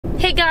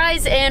Hey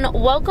guys, and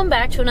welcome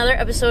back to another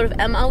episode of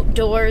M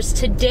Outdoors.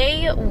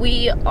 Today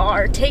we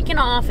are taking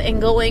off and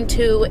going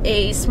to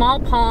a small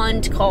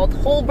pond called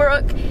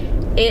Holbrook.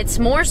 It's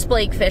more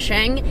splake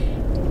fishing,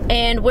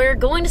 and we're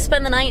going to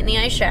spend the night in the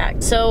ice shack.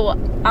 So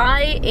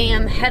I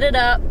am headed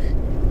up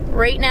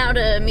right now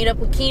to meet up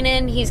with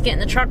Keenan. He's getting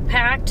the truck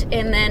packed,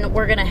 and then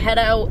we're gonna head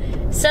out,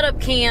 set up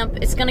camp.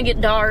 It's gonna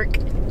get dark,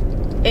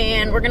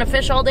 and we're gonna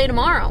fish all day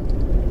tomorrow.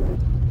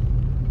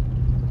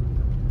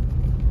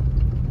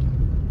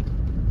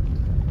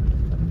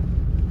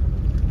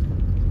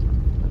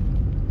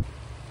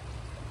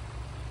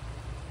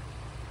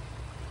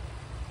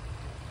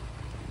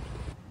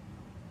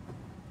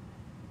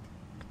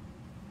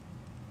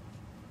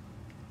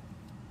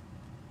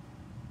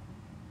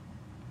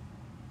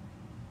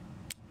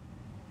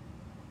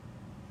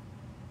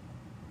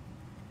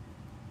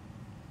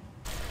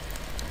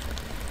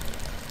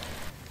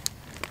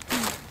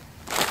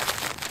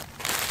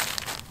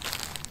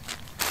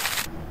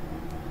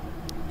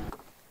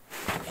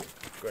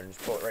 Go ahead and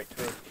just pull it right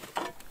through.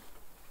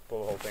 Pull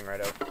the whole thing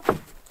right out. Go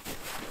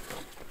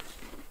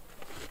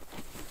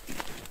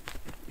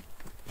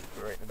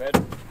right in the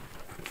bed.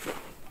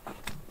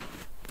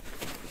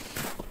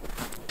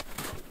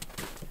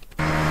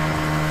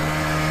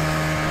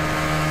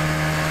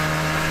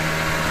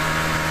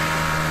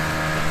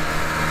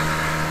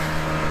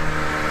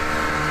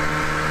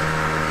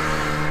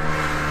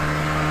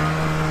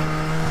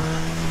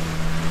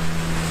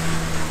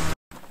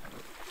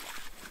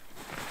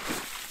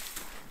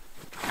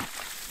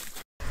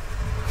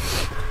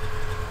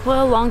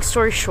 Well, long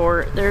story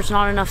short, there's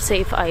not enough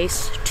safe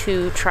ice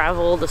to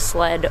travel the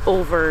sled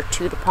over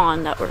to the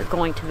pond that we're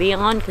going to be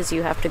on, because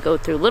you have to go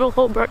through Little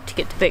Holbrook to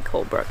get to Big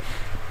Holbrook.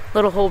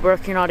 Little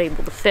Holbrook, you're not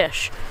able to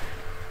fish.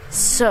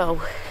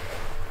 So,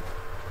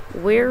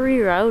 we're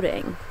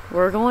rerouting.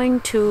 We're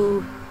going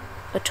to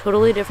a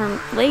totally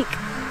different lake,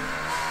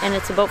 and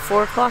it's about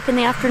 4 o'clock in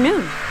the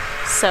afternoon.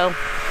 So,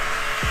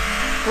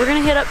 we're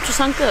gonna hit up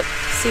Chesuncook,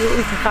 see what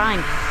we can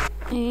find.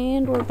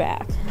 And we're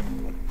back.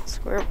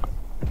 Square one.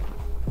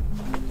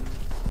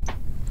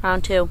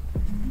 Round two.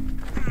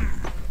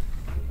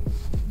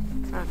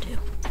 Round two.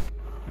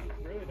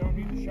 Really don't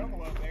need the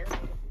shovel out there.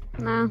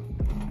 No.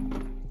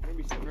 Gonna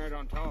be sitting right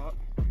on top.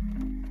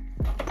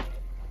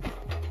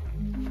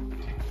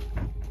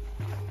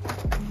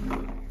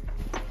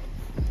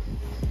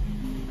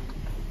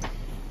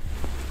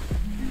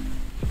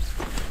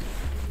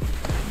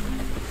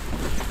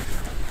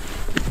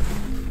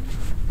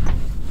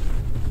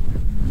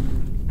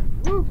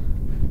 Woo!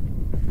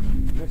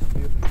 Missed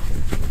you.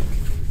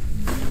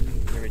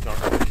 Maybe talk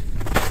about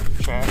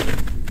chat. How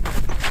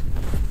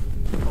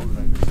did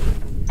I miss it?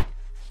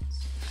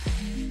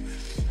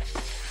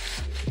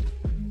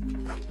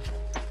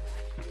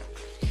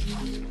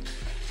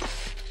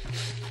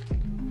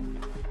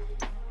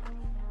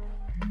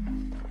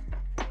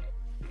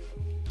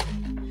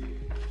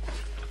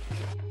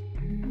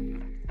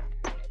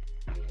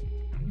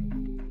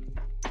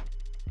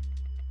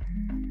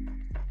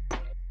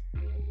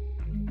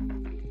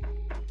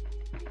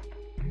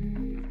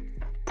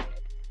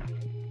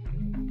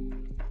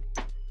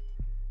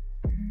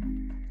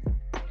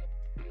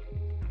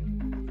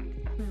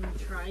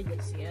 Tried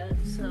this yet,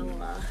 so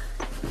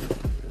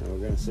We're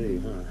gonna see,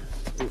 huh?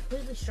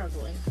 completely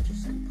struggling,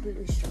 just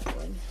completely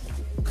struggling.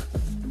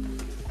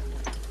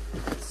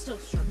 Still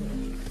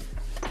struggling.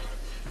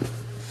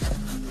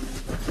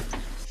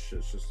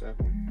 It's just that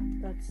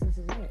one. This is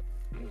it.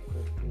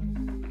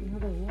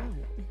 Another what?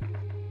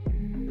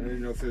 I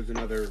didn't know if there's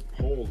another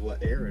hole to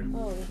let air in.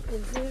 Oh,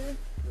 is there?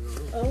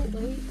 Oh,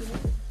 wait.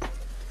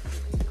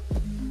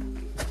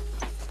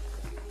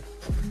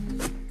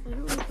 I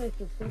don't know if I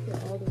can flip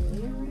it all the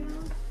way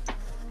around.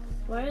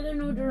 Why are there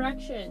no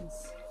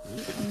directions?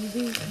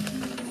 Maybe.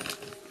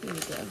 Here we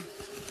go.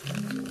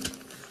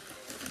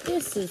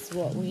 This is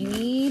what we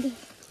need.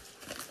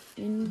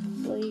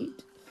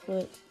 Inflate,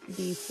 flip,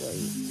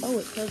 deflate. Oh,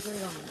 it says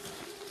right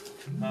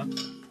on it.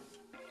 Huh?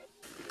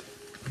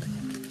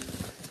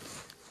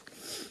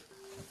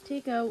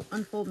 Take out,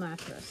 unfold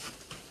mattress.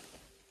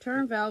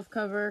 Turn valve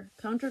cover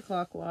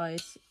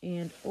counterclockwise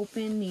and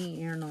open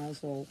the air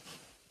nozzle.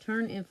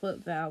 Turn inflate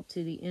valve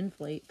to the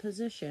inflate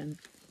position.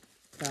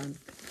 Done.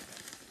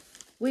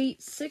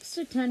 Wait 6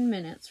 to 10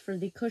 minutes for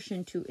the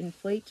cushion to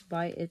inflate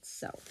by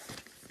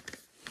itself.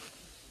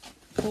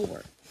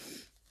 4.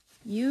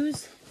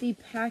 Use the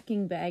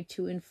packing bag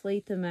to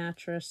inflate the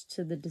mattress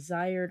to the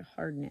desired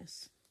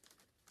hardness.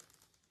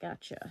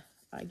 Gotcha.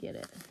 I get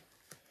it.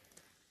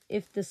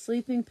 If the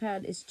sleeping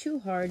pad is too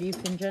hard, you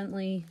can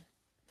gently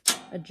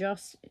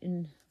adjust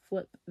and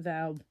flip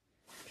valve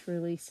to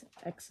release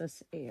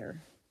excess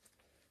air.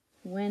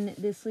 When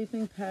the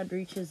sleeping pad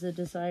reaches the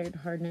desired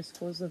hardness,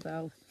 close the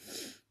valve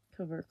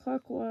cover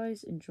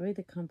clockwise. Enjoy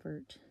the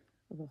comfort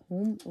of a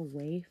home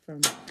away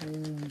from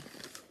home.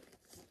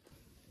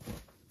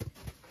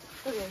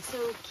 Okay,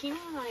 so Keenan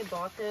and I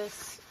bought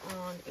this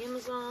on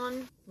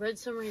Amazon, read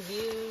some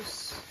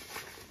reviews.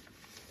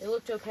 It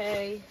looked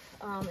okay.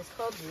 It's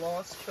called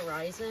Lost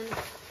Horizon.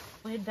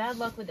 I had bad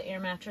luck with the air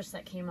mattress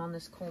that came on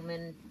this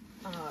Coleman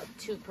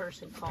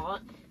two-person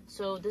cot.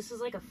 So this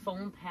is like a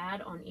foam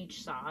pad on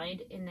each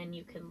side, and then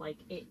you can like,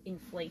 it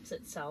inflates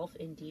itself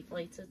and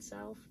deflates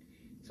itself.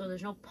 So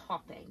there's no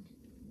popping,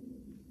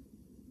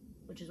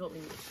 which is what we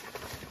use.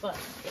 But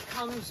it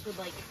comes with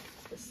like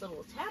this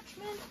little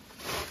attachment,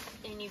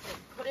 and you can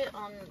put it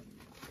on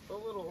the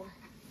little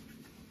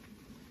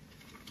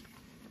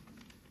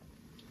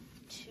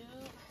tube,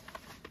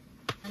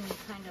 and you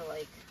kind of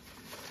like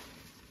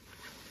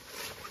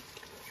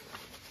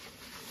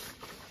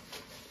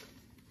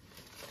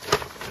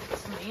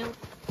some air into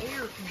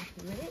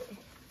it.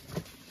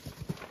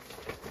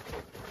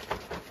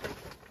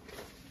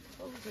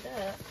 Close it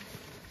up.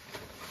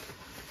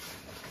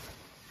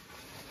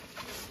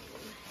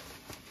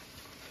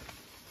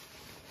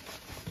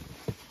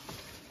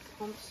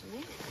 Pump some air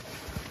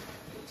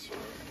into it.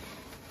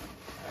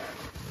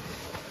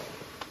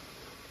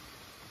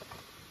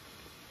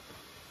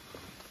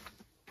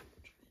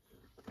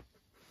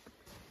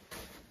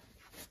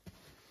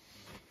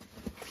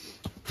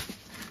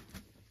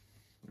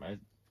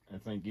 I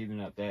think even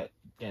at that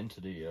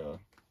density, you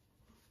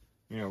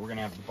know, we're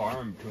gonna have the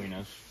bar in between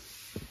us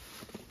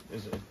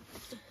as a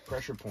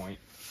pressure point,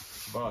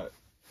 but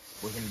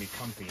we're gonna be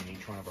comfy in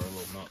each one of our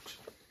little nooks,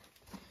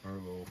 our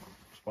little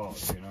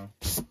spots, you know.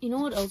 You know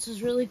what else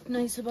is really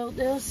nice about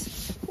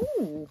this?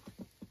 Ooh.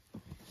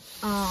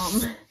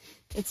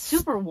 It's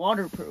super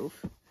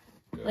waterproof.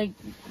 Good. Like,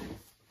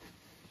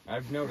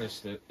 I've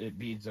noticed that it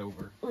beads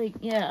over. like,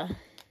 yeah.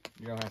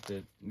 You don't have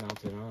to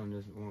melt it on,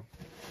 does it? Won't.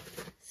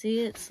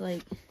 See, it's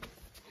like,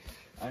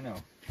 I know.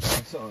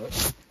 I saw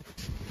it.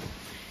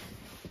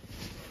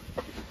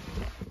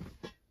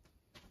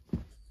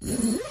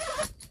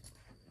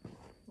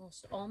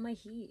 lost all my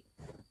heat.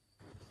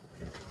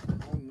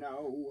 Oh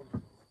no.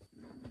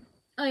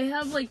 I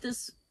have like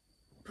this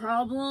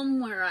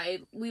problem where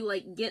we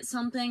like get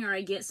something, or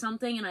I get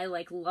something and I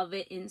like love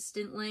it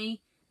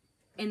instantly,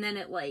 and then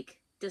it like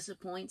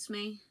disappoints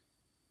me.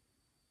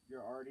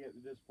 You're already at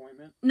the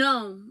disappointment?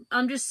 No,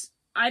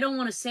 I don't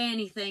want to say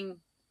anything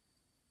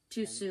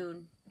too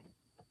soon.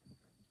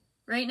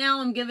 Right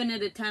now I'm giving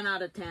it a 10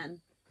 out of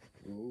 10.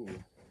 Ooh.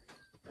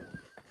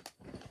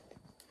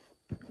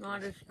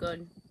 Not as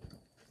good.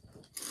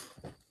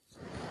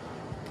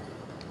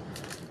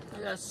 I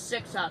got a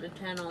 6 out of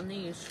 10 on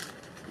these.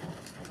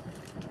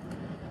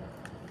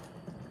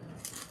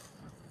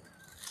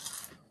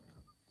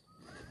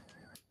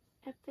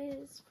 F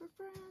is for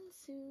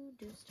friends who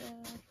do stuff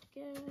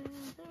together.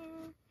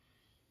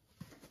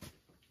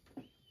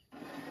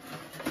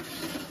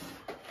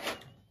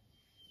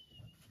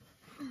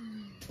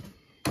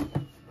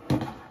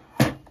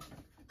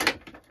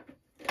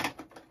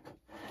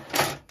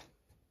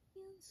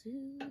 Friends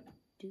who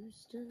do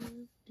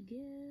stuff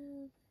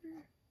together.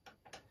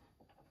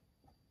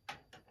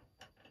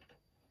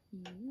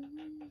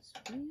 Yes,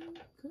 we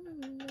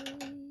collide.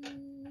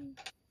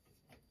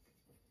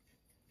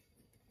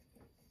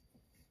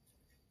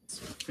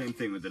 Same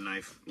thing with the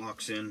knife.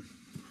 Locks in.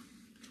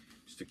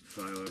 Stick the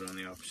file out on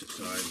the opposite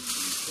side and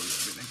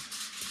close everything.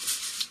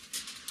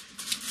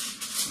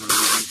 I'm going to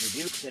leave these with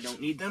you because I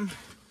don't need them.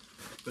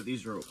 But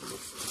these are open.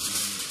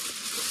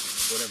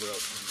 Whatever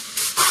else.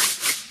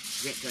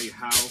 I can't tell you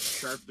how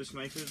sharp this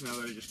knife is now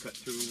that I just cut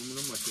through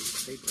aluminum like it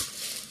was paper.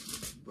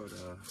 But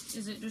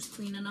is it just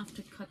clean enough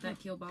to cut that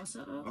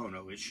kielbasa up? oh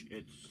no, it's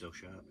still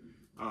sharp.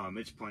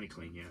 It's plenty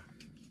clean, yeah.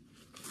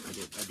 I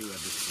do have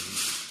this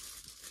clean.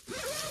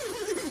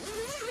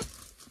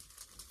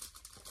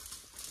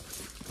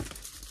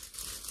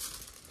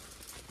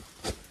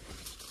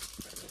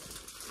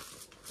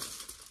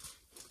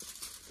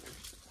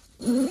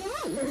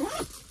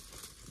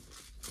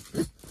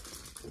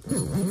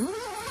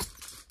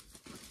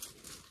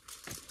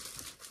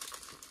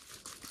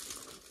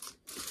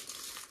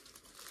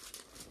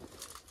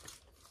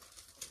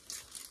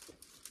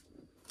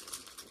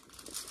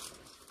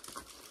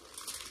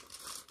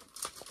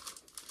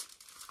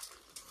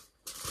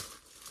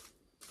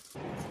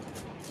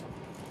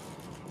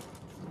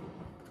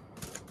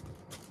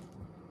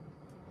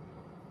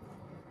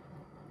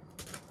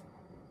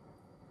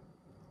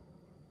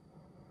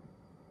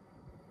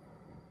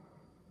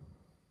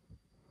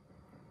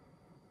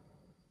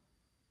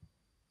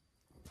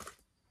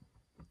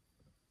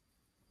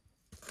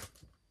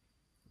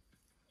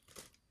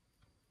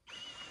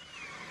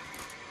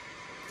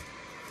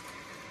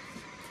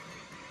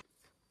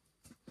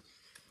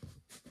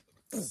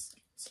 It's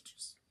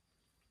just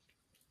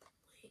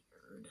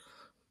layered on there.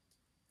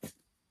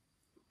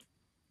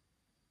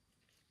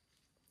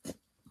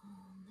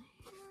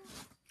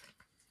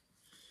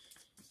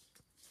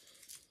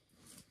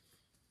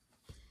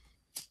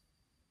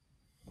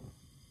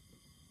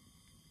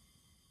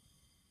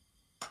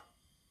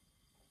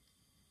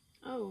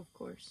 Oh, of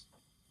course.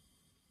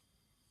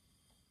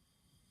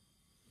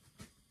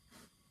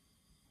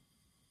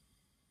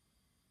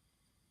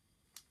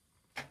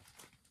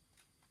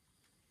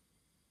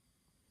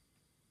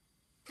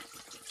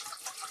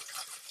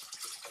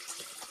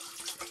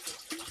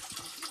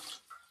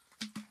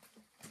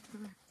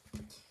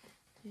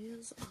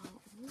 Here's our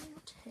water.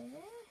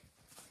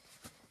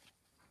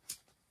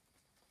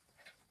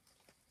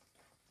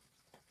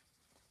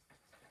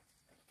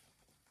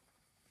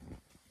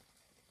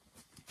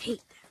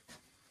 Hate that.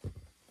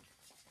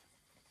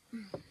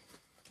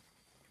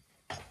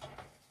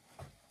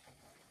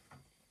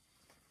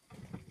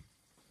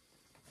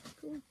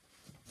 Cool.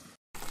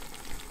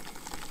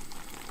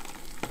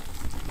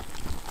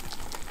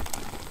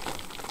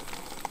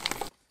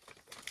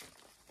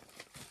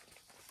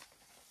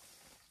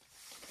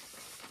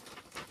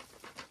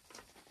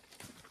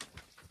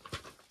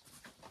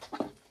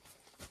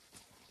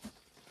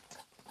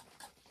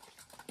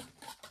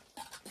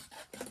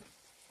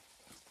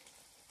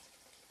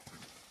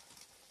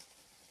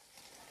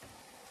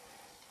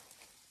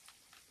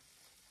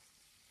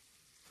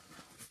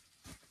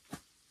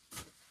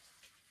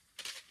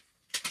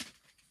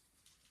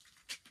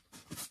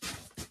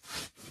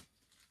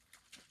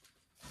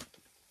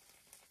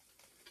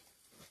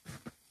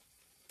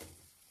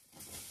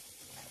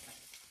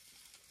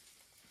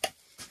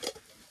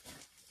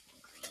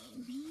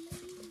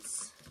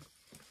 Beans,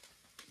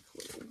 a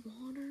little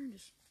water,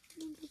 just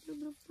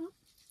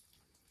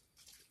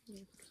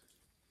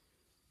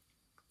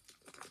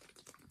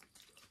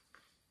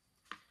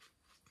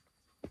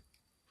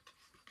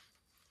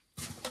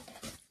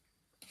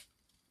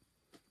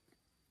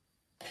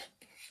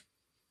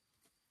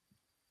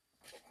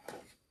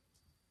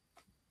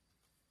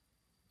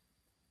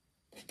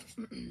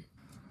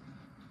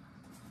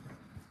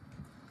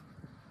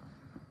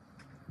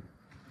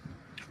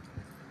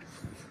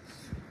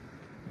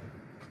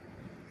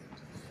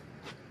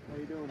How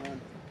you doing,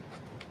 hon?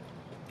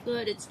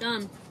 Good, it's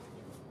done.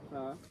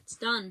 It's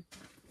done.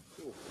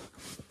 Cool.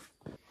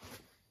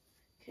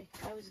 Okay,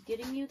 I was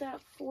getting you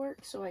that fork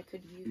so I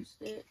could use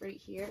it right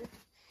here.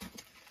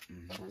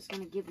 I was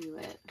gonna give you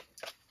it,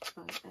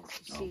 but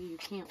as you see, you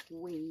can't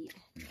wait.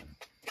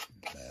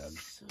 Bad.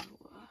 So,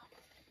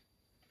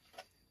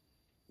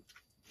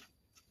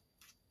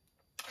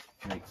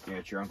 Yeah,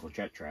 it's your Uncle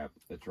Chet trap.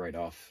 That's right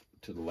off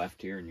to the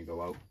left here, and you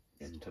go out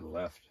and to the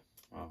left.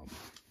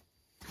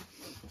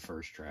 The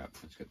first trap.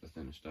 It's got the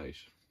thinnest ice.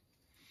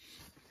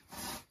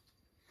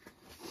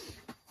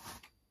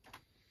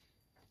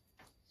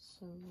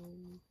 so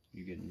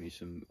You getting me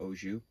some au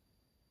jus?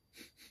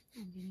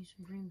 I'm getting you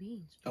some green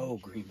beans. Oh,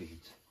 green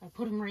beans. I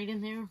put them right in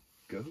there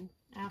Go.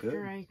 after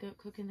Good. I got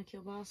cooking the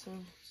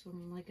kielbasa, so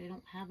I'm like, I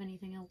don't have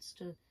anything else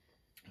to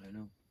I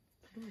know.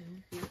 put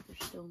in.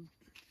 They're still.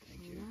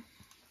 Thank you.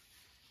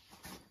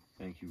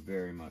 Thank you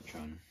very much,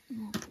 hon.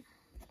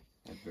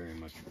 I very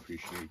much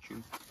appreciate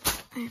you.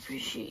 I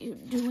appreciate you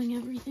doing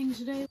everything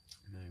today.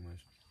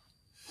 Anyways.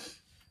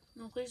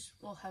 No, please,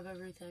 we'll have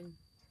everything,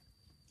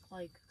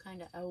 like,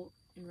 kind of out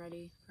and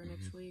ready for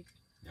next week.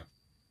 Yep.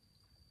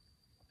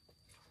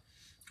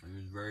 It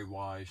was very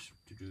wise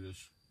to do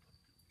this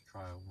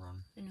trial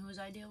run. And whose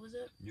idea was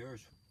it?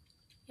 Yours.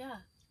 Yeah,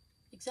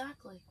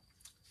 exactly.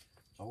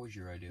 It's always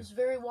your idea. It was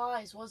very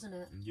wise, wasn't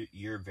it?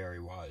 You're very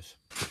wise.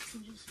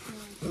 I'm just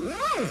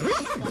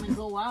gonna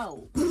go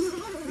out.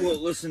 Well,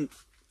 listen,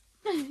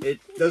 it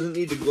doesn't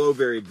need to glow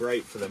very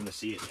bright for them to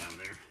see it down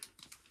there.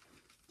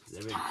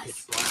 They've been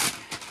pitch black.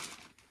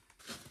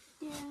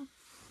 Yeah.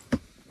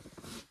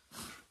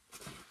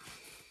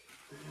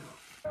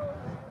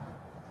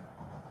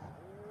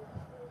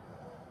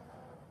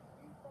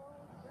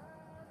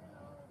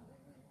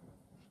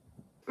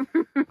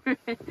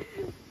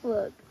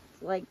 Look,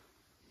 it's like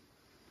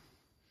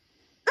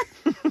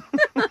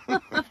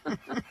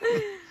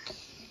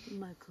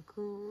my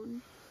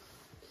cocoon.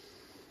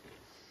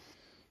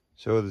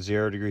 So the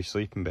 0-degree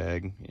sleeping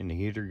bag and the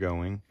heater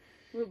going.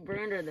 What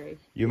brand are they?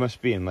 You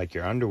must be in like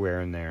your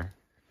underwear in there.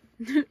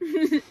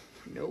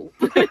 Nope.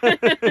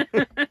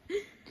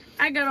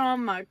 I got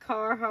on my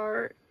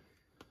Carhartt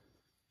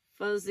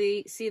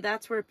fuzzy. See,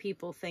 that's where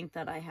people think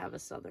that I have a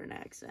southern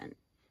accent.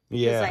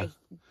 Yeah. Because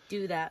I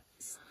do that.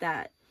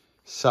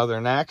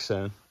 Southern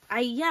accent.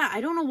 I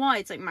don't know why.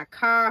 It's like my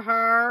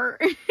Carhartt.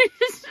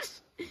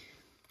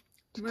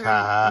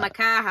 Carhartt. My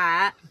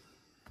Carhartt.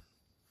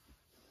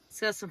 It's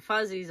got some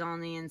fuzzies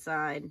on the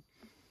inside.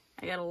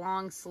 I got a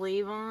long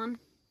sleeve on.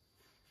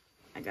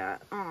 I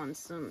got on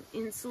some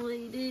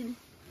insulated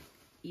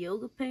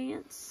yoga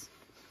pants.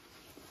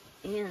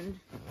 And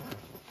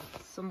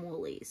some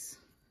woolies.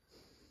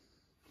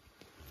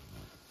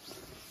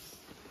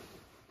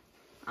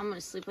 I'm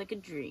gonna sleep like a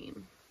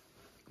dream.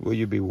 Will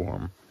you be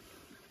warm?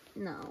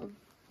 No.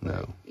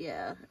 No.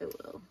 Yeah, it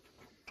will.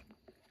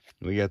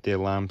 We got the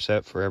alarm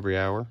set for every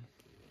hour.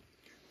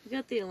 We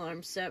got the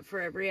alarm set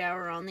for every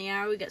hour on the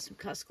hour. We got some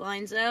cusk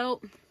lines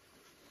out.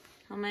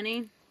 How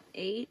many?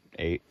 8?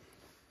 8.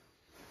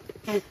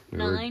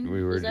 9?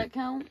 We were Does that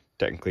count?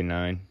 Technically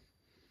 9.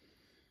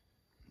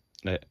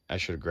 I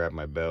should have grabbed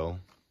my bell.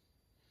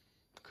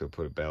 Could have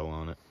put a bell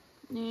on it.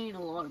 You need a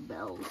lot of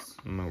bells.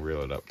 I'm gonna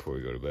reel it up before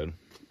we go to bed.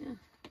 Yeah.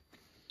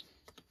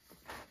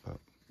 But.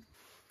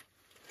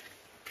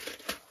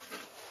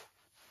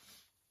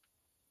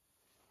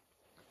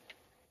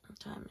 What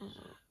time is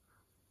it?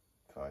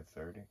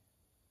 5:30.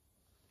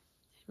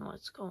 And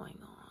what's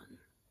going on?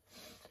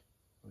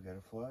 We got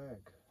a flag.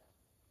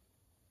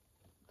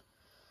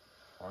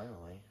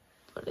 Finally.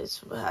 But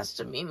it has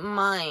to be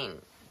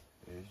mine.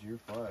 Here's your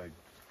flag.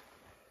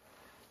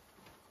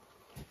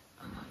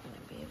 I'm not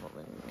gonna be able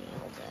to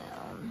kneel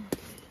down.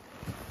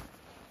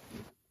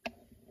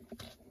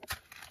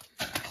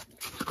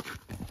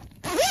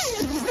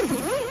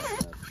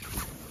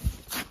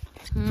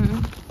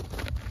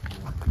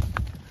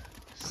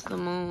 It's the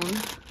moon.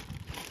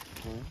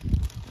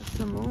 It's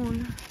the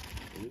moon.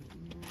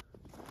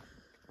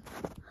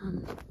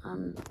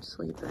 I'm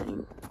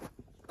sleeping.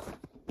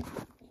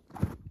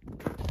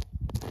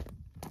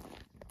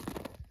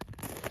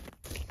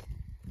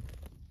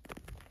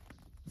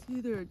 It's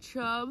either a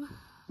chub,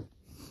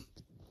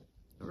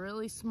 a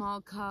really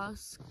small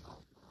cusk,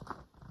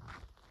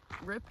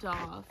 ripped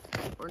off,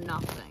 or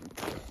nothing.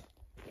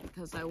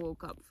 Because I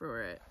woke up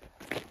for it.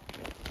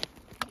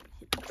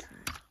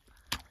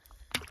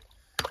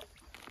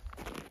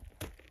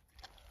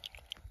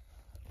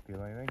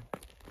 Feel anything?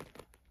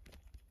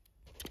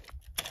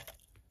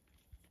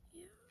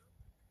 Yeah.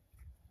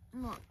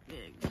 Not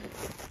big.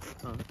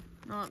 Huh?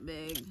 Not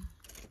big.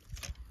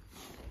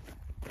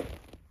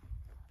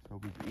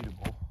 Hope it's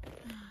eatable.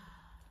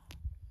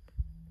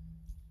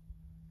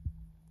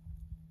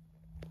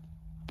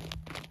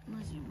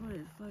 Unless you put a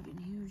fucking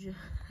huge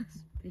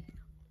ass bait.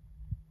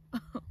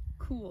 Oh,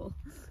 cool.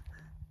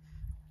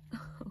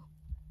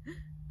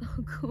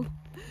 Oh, cool.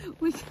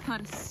 We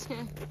got a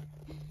stick.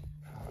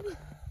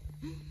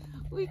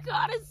 We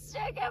got a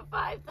stick at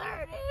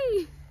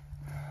 5:30.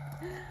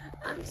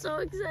 I'm so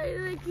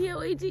excited. I can't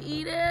wait to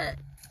eat it.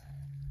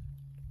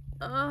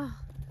 Oh,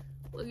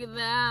 look at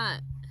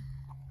that.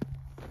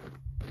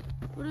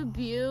 What a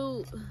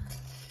beaut.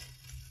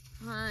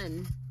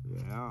 Hun.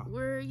 Yeah.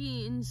 We're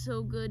eating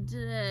so good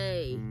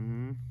today.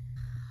 Mm-hmm.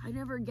 I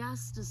never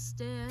guessed a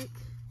stick.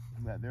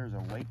 There's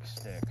a lake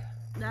stick.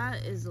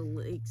 That is a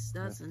lake.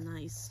 That's a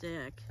nice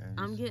stick.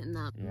 I'm getting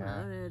that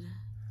promoted.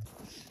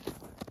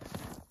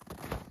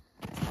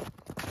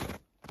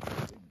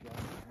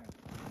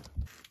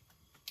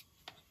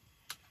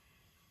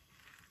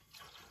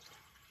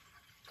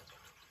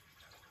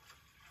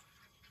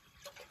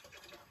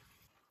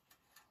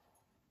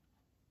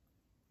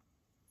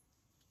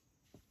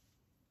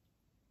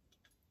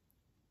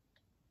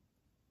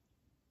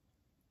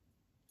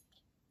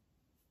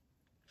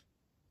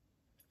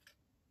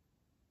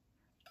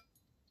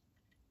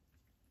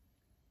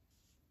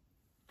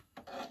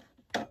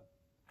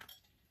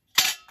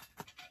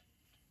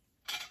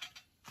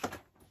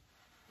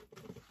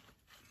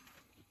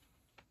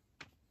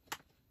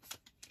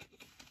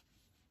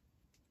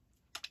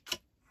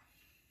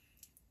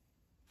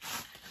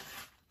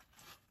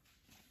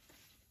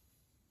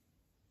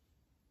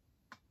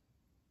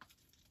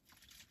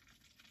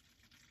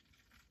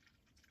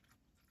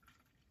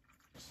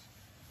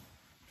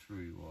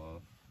 True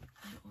love.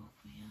 It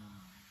woke me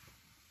up.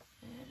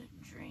 I had a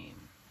dream,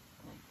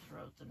 like,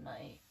 throughout the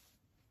night.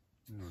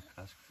 You were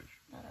cusk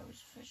fish. That I was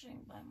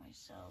fishing by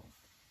myself.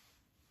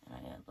 And I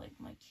had, like,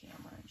 my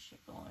camera and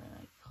shit going, and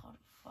I caught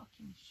a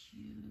fucking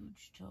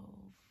huge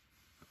toad.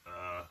 You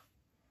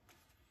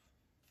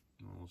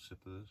want a little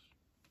sip of this?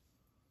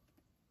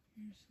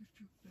 You're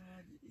such a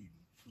bad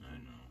influence. I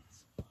know.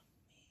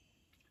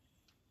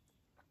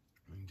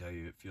 I can tell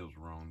you, it feels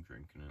wrong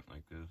drinking it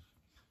like this.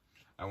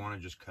 I want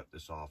to just cut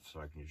this off so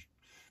I can just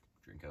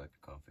drink it like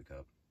a coffee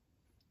cup.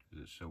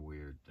 Because it's so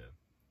weird to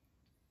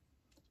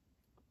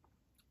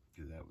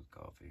do that with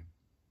coffee.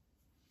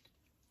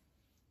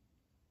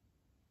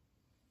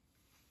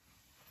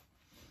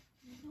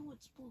 You know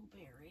it's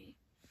blueberry.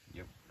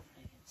 Yep.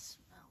 I can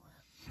smell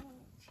it.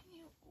 Oh, can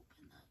you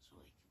open that so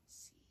I can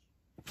see?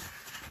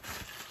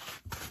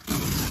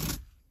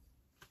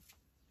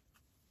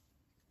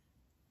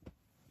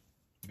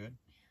 Good?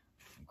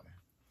 Okay.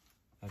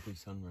 Happy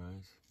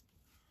sunrise.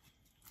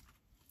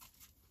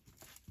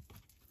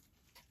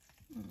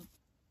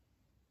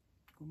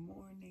 Good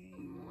morning.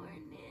 Good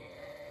morning.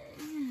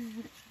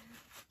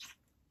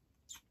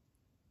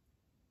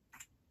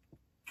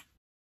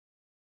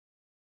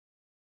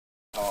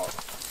 Oh.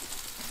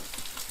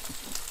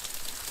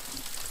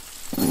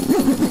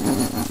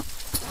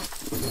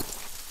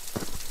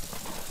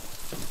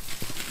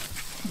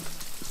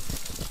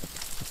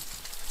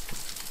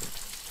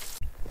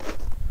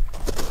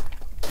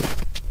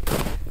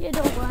 You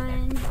don't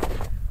mind.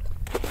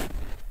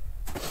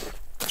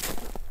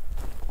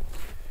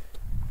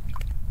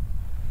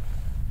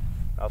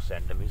 I'll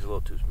send him. He's a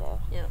little too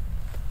small. Yep.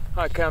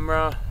 Hi,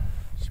 camera.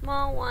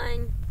 Small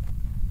one.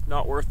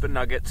 Not worth the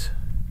nuggets.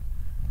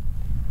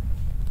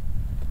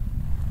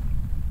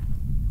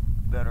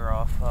 Better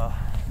off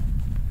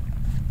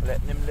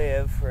letting him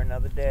live for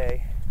another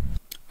day.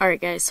 Alright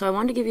guys, so I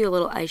wanted to give you a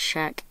little ice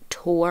shack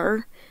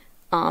tour.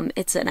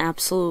 It's an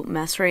absolute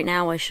mess right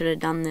now. I should have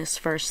done this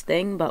first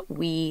thing, but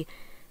we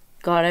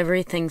got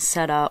everything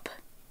set up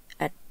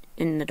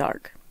in the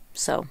dark.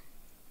 So,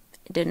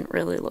 it didn't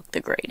really look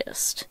the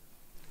greatest.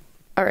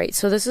 Alright,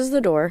 so this is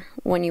the door.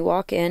 When you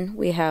walk in,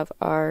 we have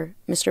our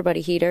Mr.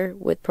 Buddy heater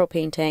with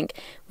propane tank.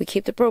 We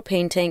keep the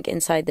propane tank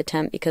inside the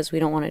tent because we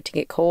don't want it to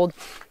get cold.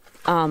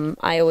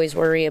 I always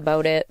worry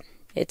about it.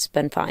 It's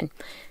been fine.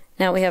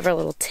 Now we have our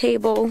little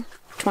table,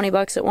 20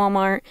 bucks at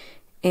Walmart,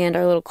 and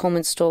our little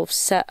Coleman stove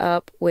set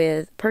up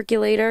with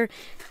percolator.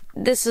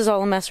 This is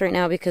all a mess right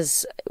now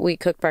because we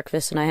cooked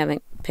breakfast and I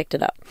haven't picked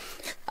it up.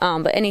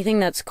 But anything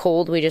that's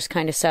cold, we just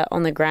kind of set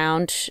on the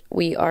ground.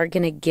 We are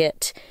going to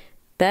get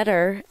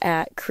better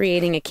at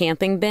creating a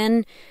camping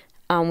bin.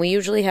 We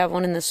usually have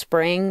one in the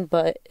spring,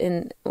 but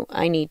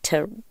I need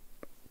to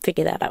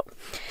figure that out.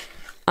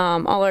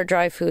 All our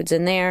dry food's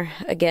in there.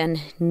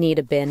 Again, need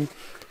a bin.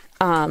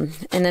 And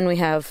then we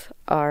have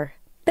our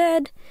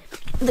bed.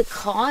 The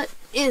cot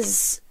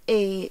is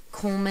a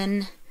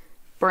Coleman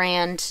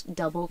brand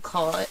double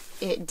cot.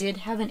 It did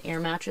have an air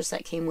mattress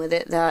that came with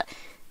it that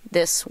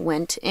this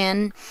went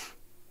in.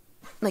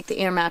 Like the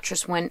air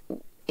mattress went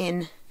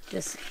in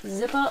this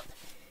zip up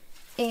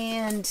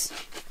and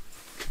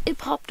it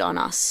popped on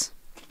us.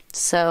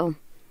 So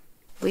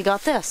we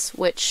got this,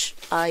 which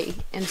I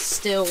am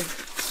still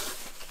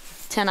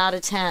 10 out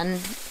of 10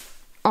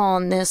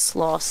 on this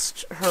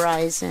Lost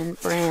Horizon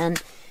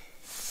brand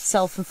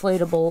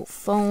self-inflatable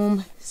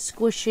foam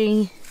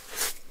squishy.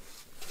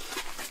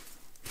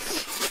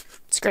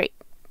 It's great.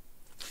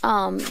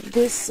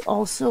 This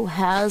also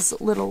has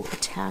little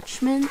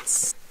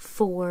attachments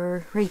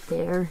for right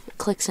there. It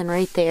clicks in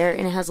right there,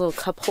 and it has little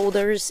cup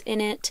holders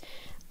in it.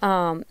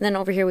 Then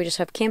over here we just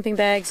have camping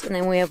bags, and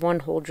then we have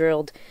one hole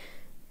drilled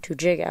to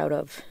jig out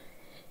of.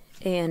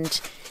 And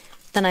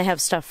then I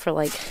have stuff for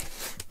like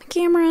my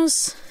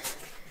cameras,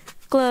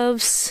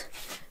 gloves,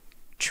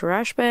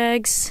 trash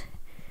bags,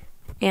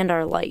 and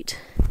our light.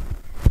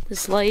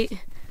 This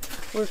light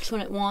works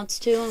when it wants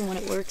to, and when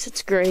it works,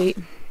 it's great.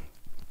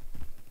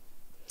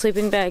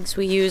 Sleeping bags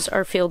we use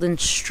are Field and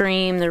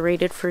Stream. They're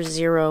rated for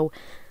 0.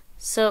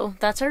 So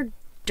that's our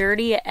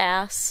dirty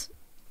ass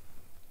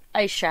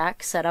ice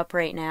shack set up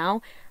right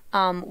now.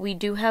 We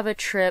do have a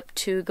trip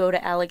to go to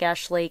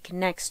Allagash Lake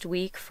next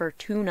week for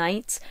 2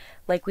 nights,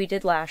 like we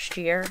did last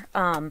year.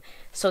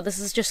 So this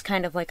is just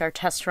kind of like our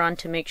test run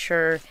to make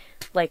sure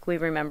like we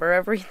remember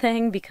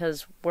everything,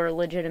 because we're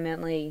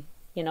legitimately,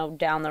 you know,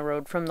 down the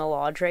road from the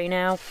lodge right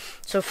now.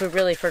 So if we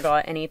really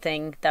forgot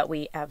anything that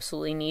we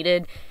absolutely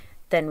needed,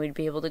 then we'd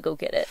be able to go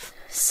get it.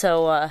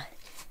 So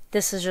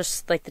this is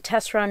just like the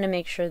test run to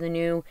make sure the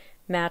new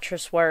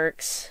mattress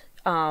works.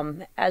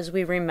 As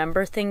we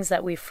remember things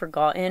that we've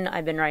forgotten,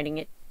 I've been writing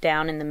it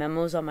down in the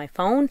memos on my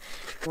phone,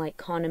 like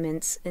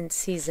condiments and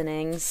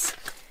seasonings,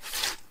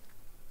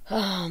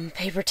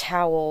 paper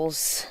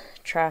towels,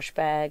 trash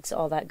bags,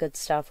 all that good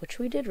stuff, which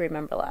we did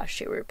remember last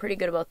year. We were pretty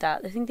good about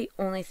that. I think the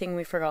only thing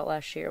we forgot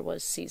last year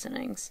was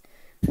seasonings.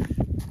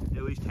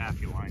 At least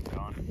half your line's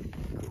gone.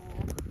 Cool.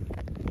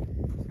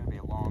 It's gonna be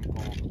a long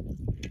pull.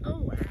 Oh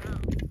wow.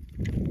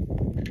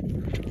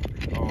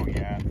 Oh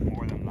yeah,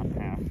 more than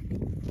half.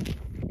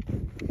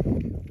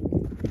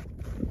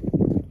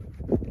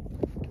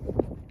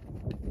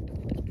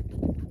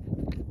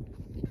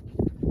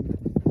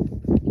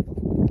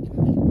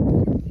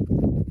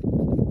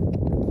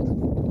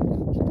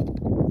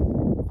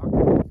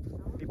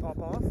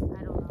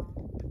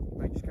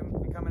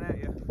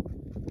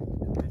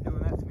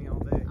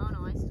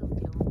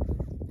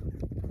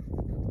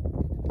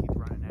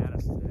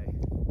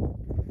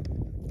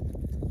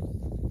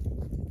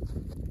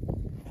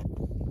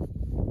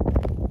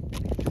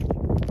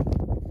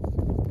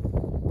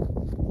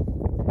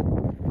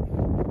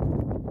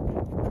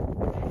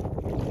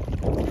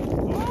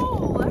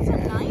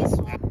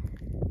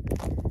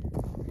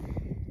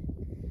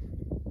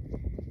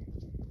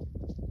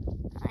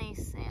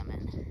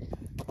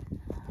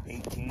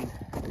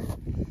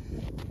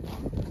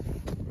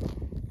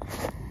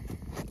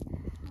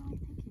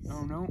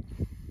 Oh no.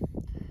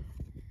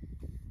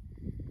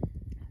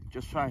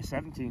 Just try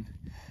 17.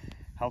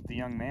 Healthy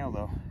young male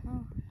though.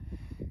 Oh.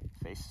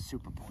 Face is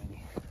super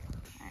pointy.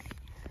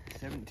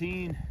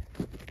 17.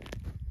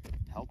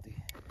 Healthy.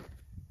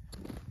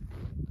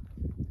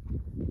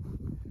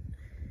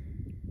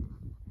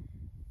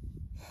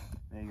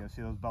 There you go.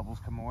 See those bubbles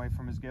come away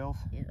from his gills?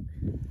 Yeah.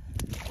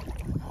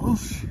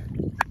 Whoosh.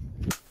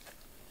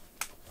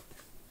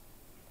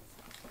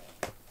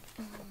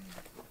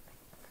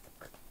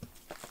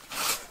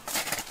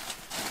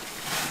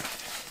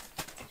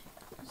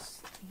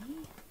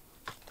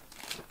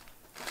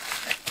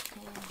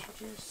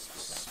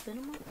 Just spin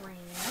them around.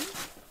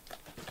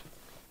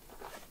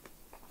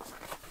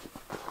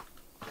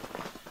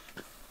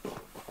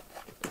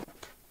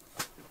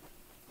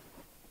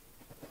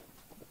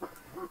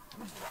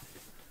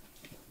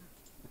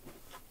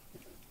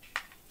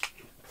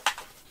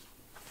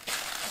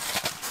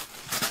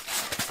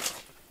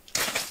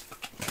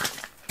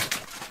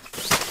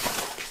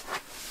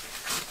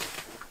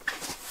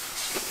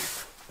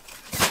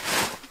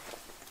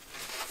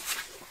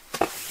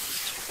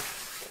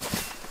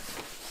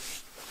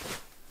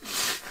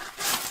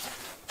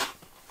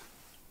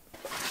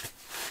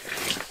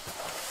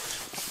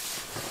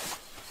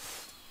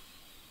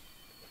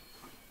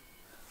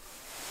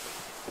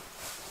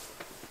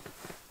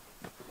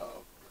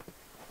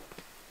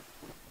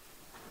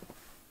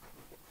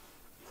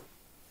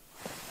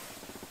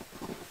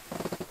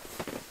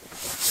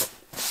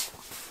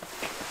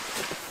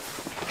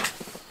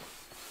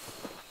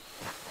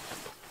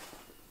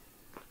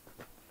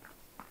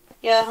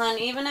 Yeah, hon,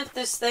 even if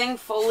this thing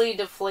fully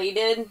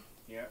deflated,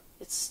 Yeah.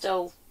 it's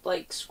still,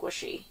 like,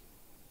 squishy.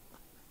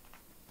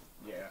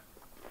 Yeah.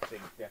 I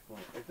think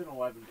definitely. It's an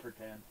 11 for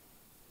 10.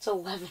 It's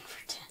 11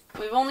 for 10.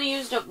 We've only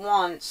used it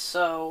once,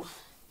 so...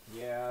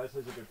 Yeah, this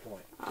is a good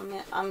point.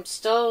 I'm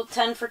still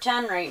 10 for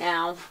 10 right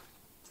now.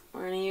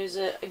 We're going to use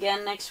it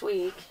again next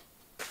week.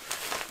 Yeah,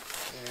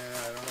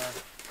 I don't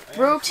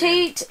know.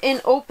 Rotate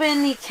and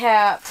open the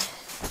cap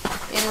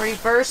and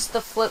reverse the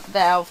flip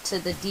valve to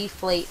the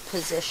deflate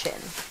position.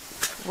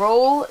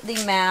 Roll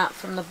the mat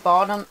from the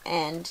bottom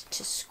end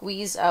to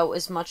squeeze out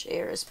as much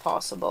air as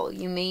possible.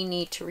 You may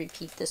need to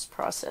repeat this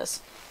process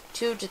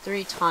 2 to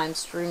 3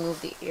 times to remove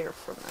the air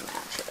from the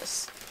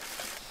mattress.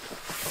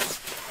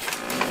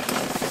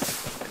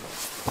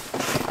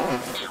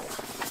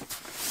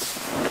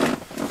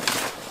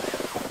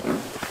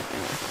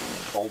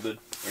 Folded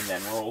and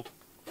then rolled.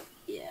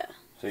 Yeah.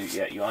 So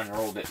yeah, you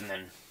unrolled it and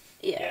then.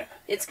 Yeah.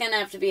 It's gonna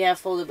have to be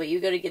half folded, but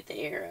you gotta get the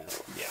air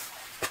out. Yeah.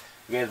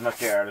 We get as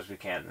much air out as we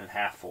can, and then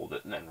half fold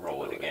it and then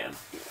roll it again.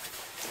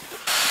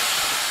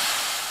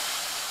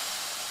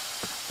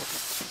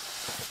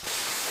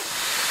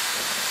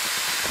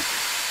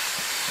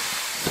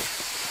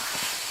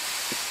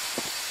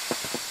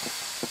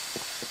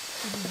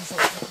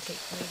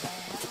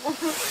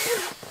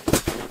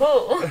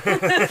 Oh.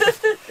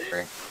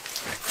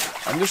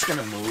 I'm just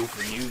gonna move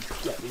and you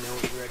let me know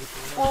when you're ready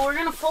for it. Well, we're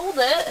gonna fold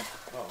it.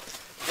 Oh.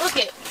 Look,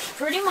 it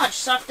pretty much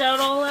sucked out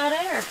all that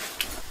air.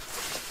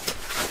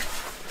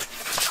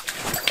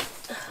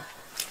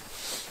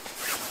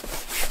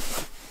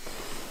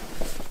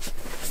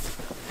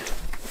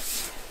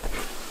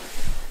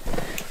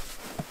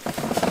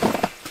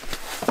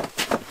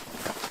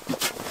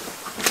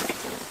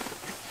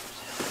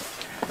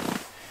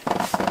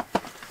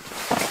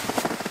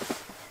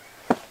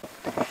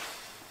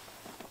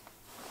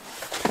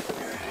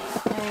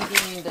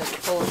 You need to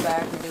pull it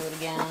back and do it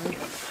again.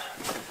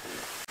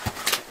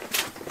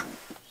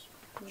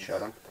 Shut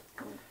them.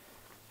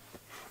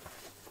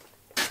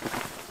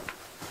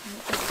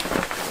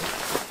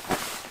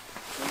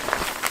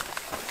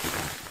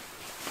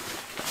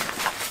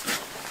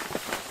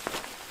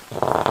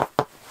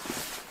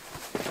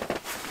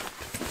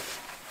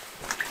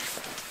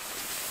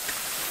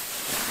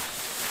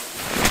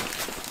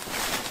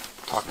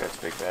 Talk that's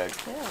big bag.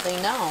 Yeah,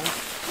 they know.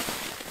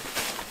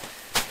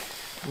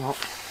 Well,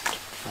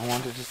 I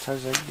want it as tight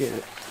as I can get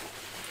it.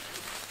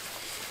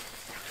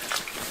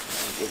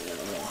 I'll get it in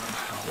a warm.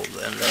 I'll hold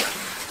the end up.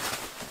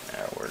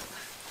 That'll work.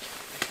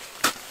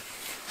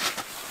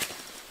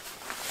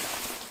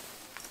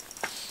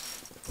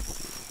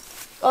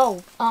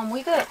 Oh,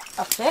 we got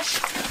a fish.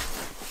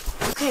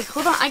 Okay,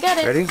 hold on, I got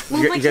it. Ready? Move my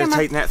You gotta camera.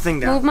 tighten that thing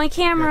down. Move my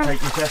camera.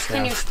 Tighten your chest Can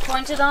down. you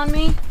point it on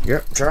me?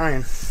 Yep,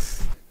 trying.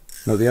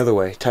 No, the other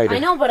way. Tighter. I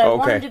know, but I okay.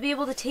 wanted to be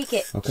able to take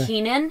it. Okay.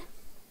 Keenan?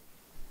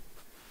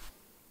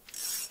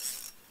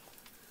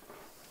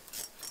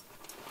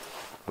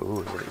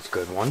 Ooh, that's a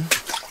good one.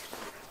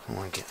 I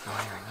want to get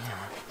on here.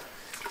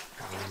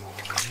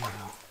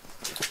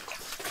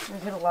 We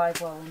got a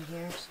live well in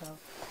here, so.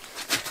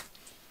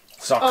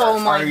 Sucker. Oh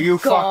my Are you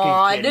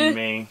God. fucking kidding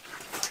me?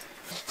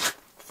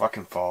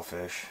 Fucking fall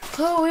fish.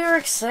 Oh, we were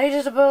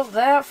excited about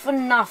that for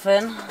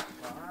nothing.